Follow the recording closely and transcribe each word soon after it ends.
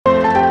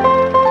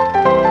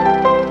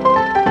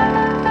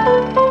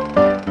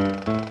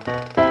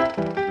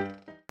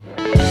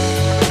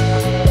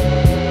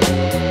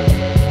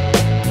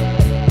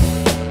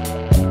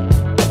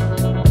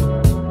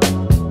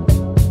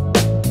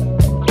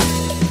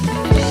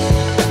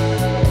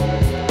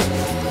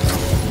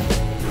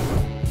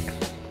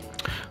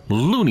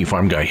Looney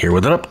Farm Guy here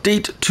with an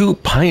update to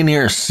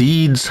Pioneer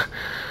Seeds.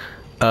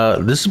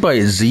 This is by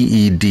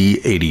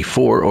ZED84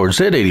 or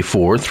Z84,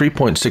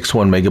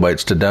 3.61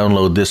 megabytes to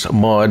download this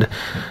mod.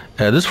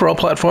 This is for all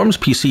platforms,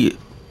 PC,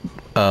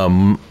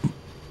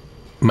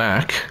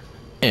 Mac,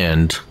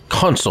 and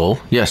console.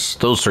 Yes,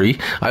 those three.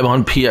 I'm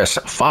on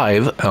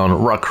PS5 on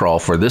Rockcrawl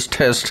for this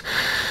test.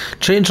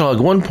 Changelog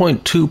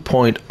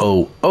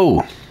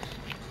 1.2.00.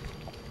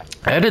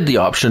 Added the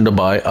option to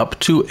buy up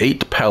to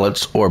 8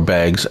 pallets or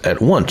bags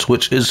at once,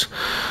 which is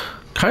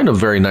kind of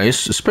very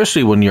nice,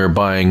 especially when you're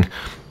buying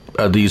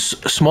these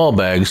small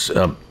bags.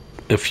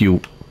 If you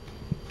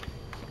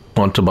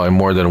want to buy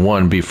more than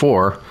one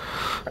before,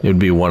 it would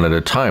be one at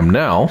a time.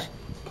 Now,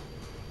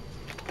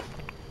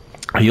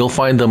 you'll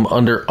find them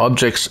under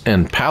Objects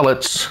and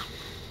Pallets,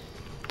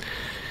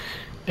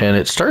 and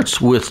it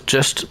starts with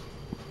just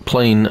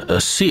plain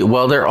seed.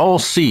 Well, they're all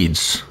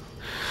seeds,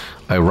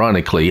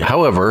 ironically.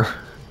 However,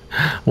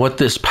 what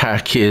this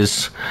pack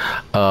is,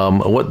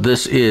 what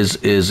this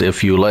is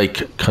if you like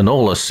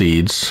canola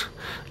seeds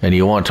and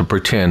you want to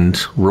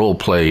pretend role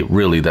play,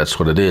 really that's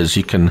what it is.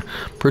 You can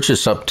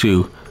purchase up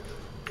to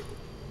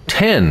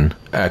 10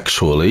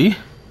 actually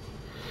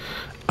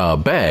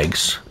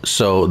bags.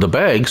 So the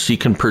bags you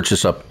can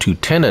purchase up to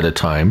 10 at a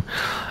time,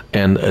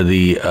 and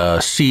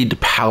the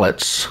seed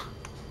pallets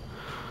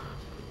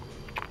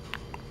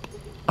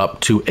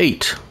up to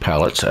 8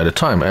 pallets at a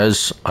time,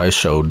 as I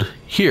showed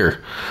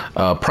here.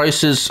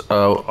 Prices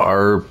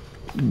are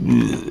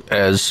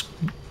as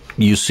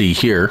you see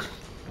here.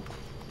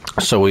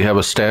 So we have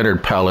a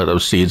standard pallet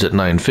of seeds at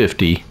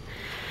 $9.50,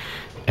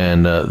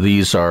 and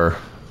these are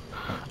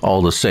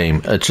all the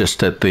same. It's just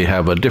that they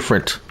have a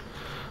different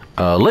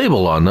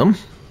label on them,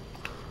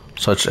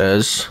 such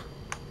as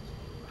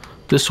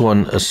this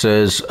one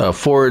says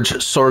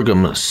forage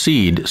sorghum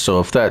seed.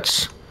 So if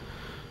that's,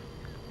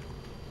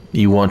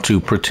 you want to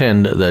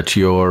pretend that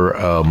you're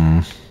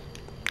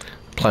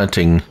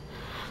planting,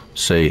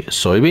 say,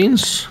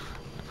 soybeans,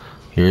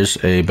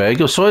 here's a bag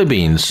of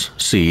soybeans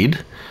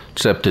seed,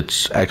 except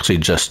it's actually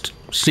just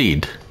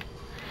seed.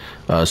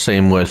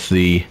 Same with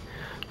the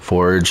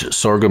forage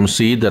sorghum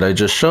seed that I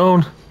just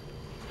shown.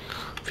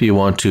 If you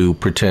want to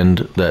pretend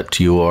that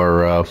you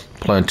are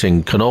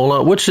planting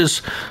canola, which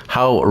is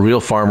how real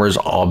farmers,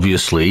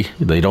 obviously,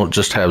 they don't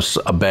just have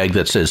a bag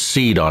that says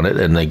seed on it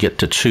and they get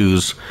to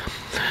choose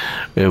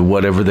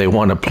whatever they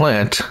want to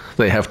plant.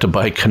 They have to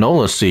buy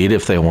canola seed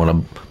if they want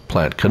to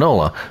plant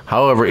canola.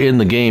 However, in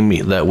the game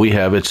that we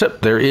have,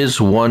 except there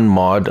is one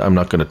mod, I'm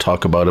not going to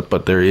talk about it,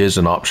 but there is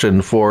an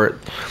option for it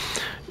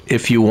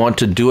if you want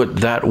to do it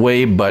that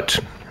way. But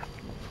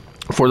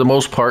for the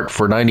most part,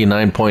 for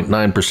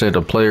 99.9%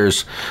 of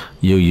players,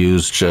 you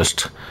use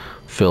just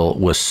fill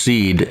with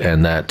seed,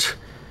 and that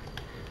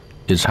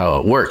is how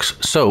it works.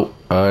 So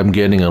I'm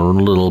getting a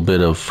little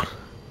bit of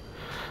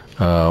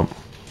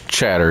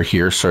chatter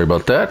here. Sorry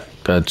about that.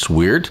 That's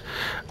weird.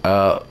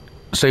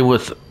 Same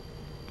with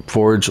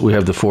forage. We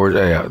have the forage.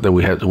 Yeah, that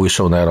we've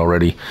shown that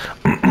already.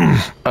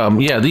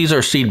 Yeah, these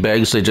are seed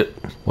bags. They just,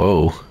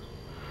 whoa.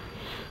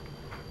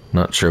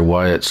 Not sure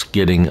why it's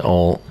getting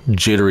all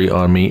jittery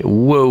on me.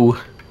 Whoa.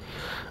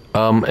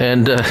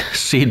 And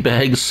seed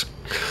bags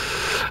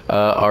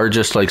are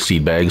just like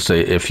seed bags.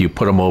 If you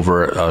put them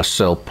over a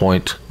cell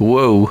point,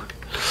 whoa,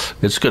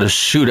 it's going to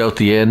shoot out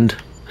the end.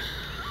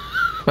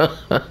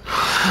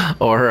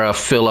 Or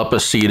fill up a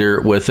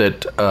seeder with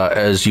it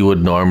as you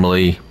would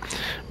normally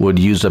would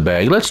use a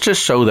bag. Let's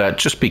just show that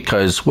just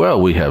because,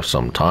 well, we have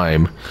some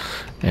time,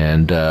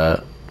 and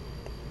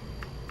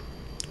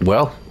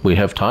well, we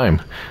have time.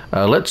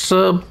 Let's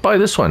buy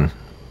this one.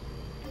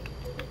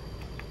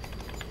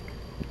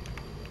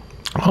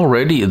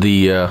 Already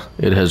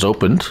it has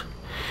opened,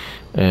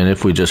 and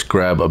if we just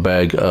grab a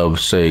bag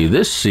of, say,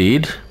 this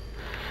seed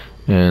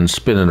and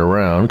spin it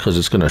around, because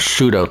it's going to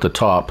shoot out the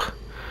top.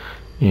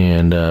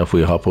 And if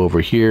we hop over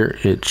here,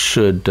 it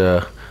should,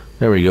 there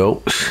we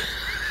go.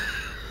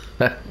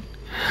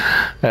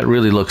 that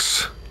really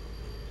looks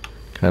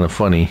kind of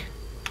funny.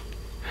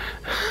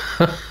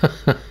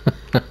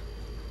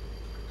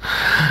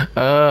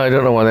 I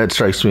don't know why that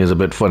strikes me as a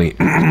bit funny.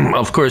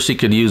 Of course, you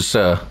could use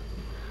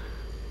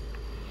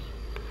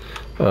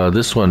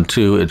this one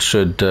too. It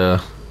should, there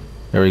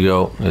we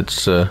go.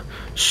 It's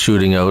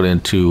shooting out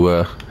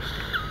into...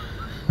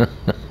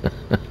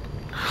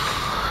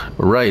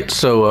 Right,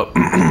 so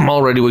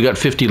already we got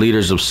 50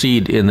 liters of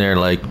seed in there.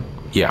 Like,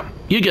 yeah,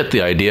 you get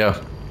the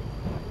idea.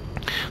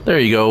 There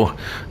you go.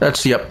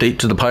 That's the update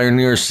to the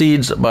Pioneer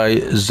Seeds by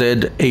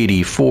Z84,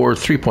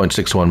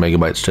 3.61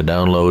 megabytes to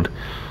download.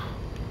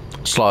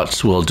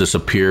 Slots will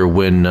disappear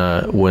when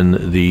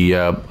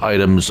the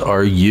items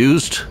are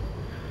used.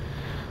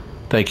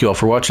 Thank you all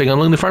for watching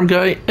on Looney Farm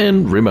Guy,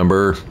 and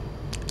remember,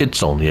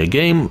 it's only a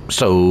game,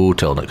 so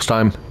till next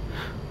time,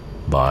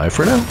 bye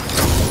for now.